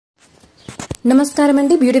నమస్కారం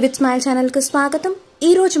అండి. Beauty with smile channel కు స్వాగతం. ఈ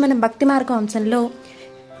రోజు మనం భక్తి మార్గం అంశంలో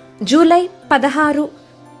జూలై 16,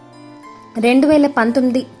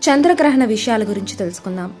 2019 చంద్రగ్రహణ విషయాల గురించి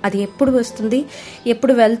తెలుసుకుందాం. అది ఎప్పుడు వస్తుంది,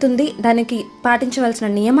 ఎప్పుడు వెళ్తుంది, దానికి పాటించవలసిన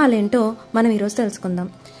నియమాలేంటో మనం ఈరోజు తెలుసుకుందాం.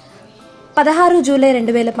 16 జూలై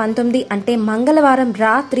 2019 అంటే మంగళవారం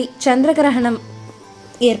రాత్రి చంద్రగ్రహణం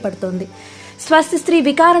ఏర్పడుతోంది. స్వస్తి శ్రీ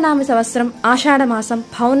వికారనామ సంవత్సరం ఆషాఢ మాసం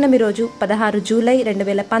పౌర్ణమి రోజు 16 జూలై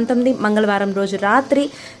 2019 మంగళవారం రోజు రాత్రి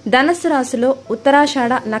ధనస్సు రాశిలో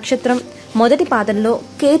ఉత్తరాషాఢ నక్షత్రం మొదటి పాదంలో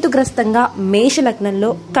కేతుగ్రస్తంగా మేషలగ్నంలో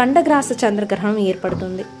ఖండగ్రాస చంద్రగ్రహణం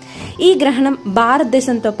ఏర్పడుతుంది. ఈ గ్రహణం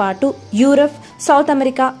భారతదేశంతో పాటు Europe, south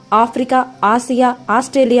America, Africa, Asia,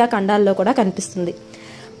 Australia ఖండాల్లో కూడా కనిపిస్తుంది.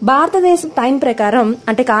 భారతదేశం టైం ప్రకారం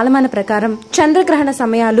అంటే కాలమాన ప్రకారం చంద్రగ్రహణ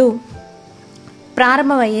సమయాలు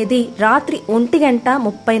ప్రారంభమయ్యేది రాత్రి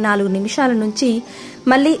 1:34 నుంచి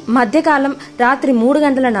మళ్ళీ మధ్యకాలం రాత్రి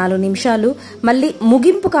 3:04, మళ్ళీ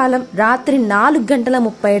ముగింపు కాలం రాత్రి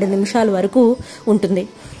 4:37 వరకు ఉంటుంది.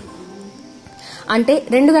 అంటే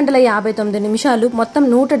 2:59, మొత్తం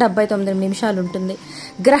 179 నిమిషాలు ఉంటుంది.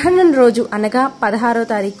 గ్రహణం రోజు అనగా 16వ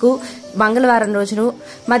తారీఖు మంగళవారం రోజును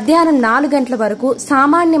మధ్యాహ్నం 4 గంటల వరకు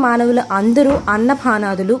సామాన్య మానవులు అందరూ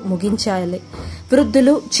అన్నపానాదులు ముగించాలి.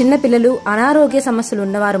 వృద్ధులు, చిన్నపిల్లలు, అనారోగ్య సమస్యలు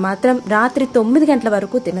ఉన్నవారు మాత్రం రాత్రి 9 గంటల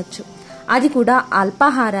వరకు తినొచ్చు. అది కూడా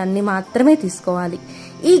అల్పాహారాన్ని మాత్రమే తీసుకోవాలి.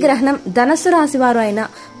 ఈ గ్రహణం ధనస్సు రాశి వారు అయిన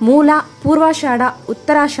మూల, పూర్వాషాఢ,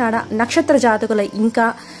 ఉత్తరాషాఢ నక్షత్ర జాతకుల ఇంకా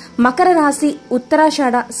మకర రాశి,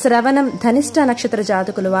 ఉత్తరాషాఢ, శ్రవణం, ధనిష్ట నక్షత్ర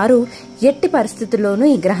జాతకుల వారు ఎట్టి పరిస్థితుల్లోనూ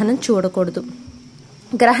ఈ గ్రహణం చూడకూడదు.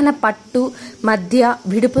 గ్రహణ పట్టు, మధ్య,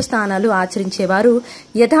 విడుపు స్నానాలు ఆచరించేవారు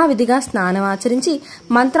యథావిధిగా స్నానం ఆచరించి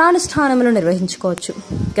మంత్రానుష్ఠానములు నిర్వహించుకోవచ్చు.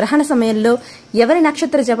 గ్రహణ సమయంలో ఎవరి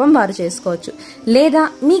నక్షత్ర జపం వారు చేసుకోవచ్చు. లేదా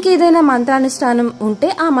మీకేదైనా మంత్రానుష్ఠానం ఉంటే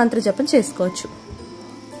ఆ మంత్ర జపం చేసుకోవచ్చు.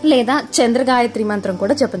 లేదా చంద్రగాయత్రి మంత్రం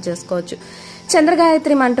కూడా జపం చేసుకోవచ్చు.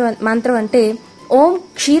 చంద్రగాయత్రి మంత్రం అంటే ఓం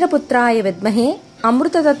క్షీరపుత్రాయ విద్మహే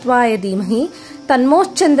అమృతతత్వాయ ధీమహి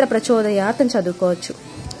తన్మోశ్చంద్ర ప్రచోదయాత్ అని చదువుకోవచ్చు.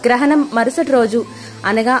 గ్రహణం మరుసటి రోజు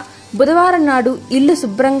అనగా బుధవారం నాడు ఇల్లు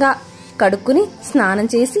శుభ్రంగా కడుక్కుని స్నానం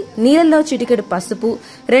చేసి నీళ్ళల్లో చిటికెడు పసుపు,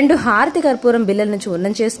 2 హారతి కర్పూరం బిళ్ళలను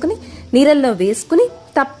చూర్ణం చేసుకుని నీళ్ళల్లో వేసుకుని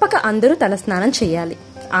తప్పక అందరూ తలస్నానం చేయాలి.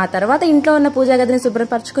 ఆ తర్వాత ఇంట్లో ఉన్న పూజా గదిని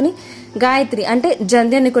శుభ్రపరచుకుని గాయత్రి అంటే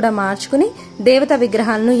జంధ్యాన్ని కూడా మార్చుకుని దేవతా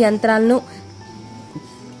విగ్రహాలను, యంత్రాలను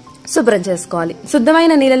శుభ్రం చేసుకోవాలి.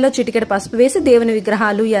 శుద్ధమైన నీళ్ళల్లో చిటికెడు పసుపు వేసి దేవుని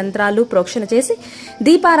విగ్రహాలు, యంత్రాలు ప్రోక్షణ చేసి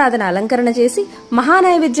దీపారాధన అలంకరణ చేసి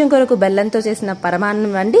మహానైవేద్యం కొరకు బెల్లంతో చేసిన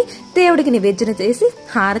పరమాన్నం వండి దేవుడికి నివేదన చేసి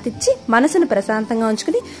హారతిచ్చి మనసును ప్రశాంతంగా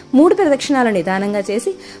ఉంచుకుని 3 ప్రదక్షిణాలు నిదానంగా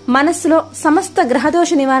చేసి మనస్సులో సమస్త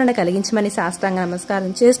గ్రహదోష నివారణ కలిగించమని సాష్టాంగ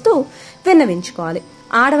నమస్కారం చేస్తూ విన్నవించుకోవాలి.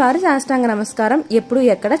 ఆడవారు సాష్టాంగ నమస్కారం ఎప్పుడూ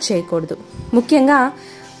ఎక్కడ చేయకూడదు. ముఖ్యంగా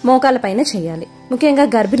మోకాల పైన చేయాలి. ముఖ్యంగా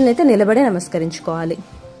గర్భిణులైతే నిలబడి నమస్కరించుకోవాలి.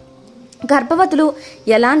 గర్భవతులు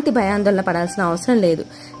ఎలాంటి భయాందోళన పడాల్సిన అవసరం లేదు.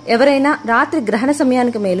 ఎవరైనా రాత్రి గ్రహణ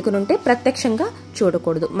సమయానికి మేలుకునుంటే ప్రత్యక్షంగా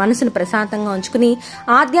చూడకూడదు. మనసును ప్రశాంతంగా ఉంచుకుని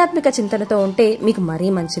ఆధ్యాత్మిక చింతనతో ఉంటే మీకు మరీ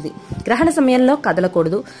మంచిది. గ్రహణ సమయంలో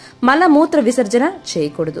కదలకూడదు. మలమూత్ర విసర్జన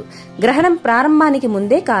చేయకూడదు. గ్రహణం ప్రారంభానికి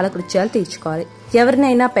ముందే కాలకృత్యాలు తీర్చుకోవాలి.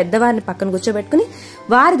 ఎవరినైనా పెద్దవారిని పక్కన కూర్చోబెట్టుకుని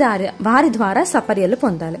వారి ద్వారా సపర్యలు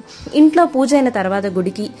పొందాలి. ఇంట్లో పూజ అయిన తర్వాత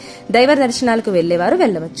గుడికి, దైవ దర్శనాలకు వెళ్లేవారు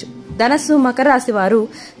వెళ్లవచ్చు. ధనస్సు, మకర రాశి వారు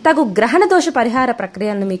తగు గ్రహణ దోష పరిహార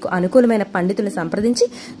ప్రక్రియలను మీకు అనుకూలమైన పండితులను సంప్రదించి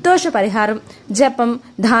దోష పరిహారం, జపం,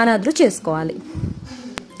 దానాదులు చేసుకోవాలి.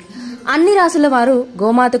 అన్ని రాశుల వారు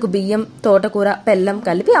గోమాతకు బియ్యం, తోటకూర, బెల్లం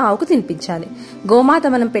కలిపి ఆవుకు తినిపించాలి. గోమాత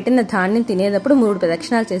మనం పెట్టిన ధాన్యం తినేటప్పుడు 3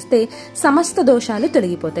 ప్రదక్షిణాలు చేస్తే సమస్త దోషాలు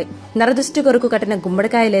తొలగిపోతాయి. నరదృష్టి కొరకు కట్టిన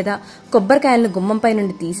గుమ్మడికాయ లేదా కొబ్బరికాయలను గుమ్మంపై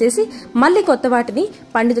నుండి తీసేసి మళ్లీ కొత్త వాటిని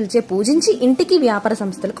పండితులచే పూజించి ఇంటికి, వ్యాపార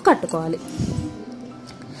సంస్థలకు కట్టుకోవాలి.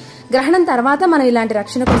 గ్రహణం తర్వాత మనం ఇలాంటి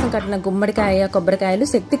రక్షణ కోసం కట్టిన గుమ్మడికాయ, కొబ్బరికాయలు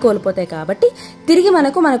శక్తి కోల్పోతాయి కాబట్టి తిరిగి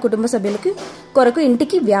మనకు, మన కుటుంబ సభ్యులకి కొరకు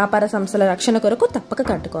ఇంటికి, వ్యాపార సంస్థల రక్షణ కొరకు తప్పక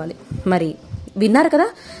కట్టుకోవాలి. మరి విన్నారు కదా,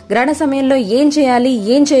 గ్రహణ సమయంలో ఏం చేయాలి,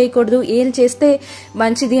 ఏం చేయకూడదు, ఏం చేస్తే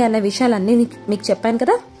మంచిది అన్న విషయాలన్నీ మీకు చెప్పాను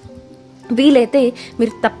కదా. వీలైతే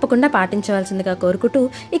మీరు తప్పకుండా పాటించవలసిందిగా కోరుకుంటూ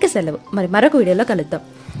ఇక సెలవు. మరి మరొక వీడియోలో కలుద్దాం.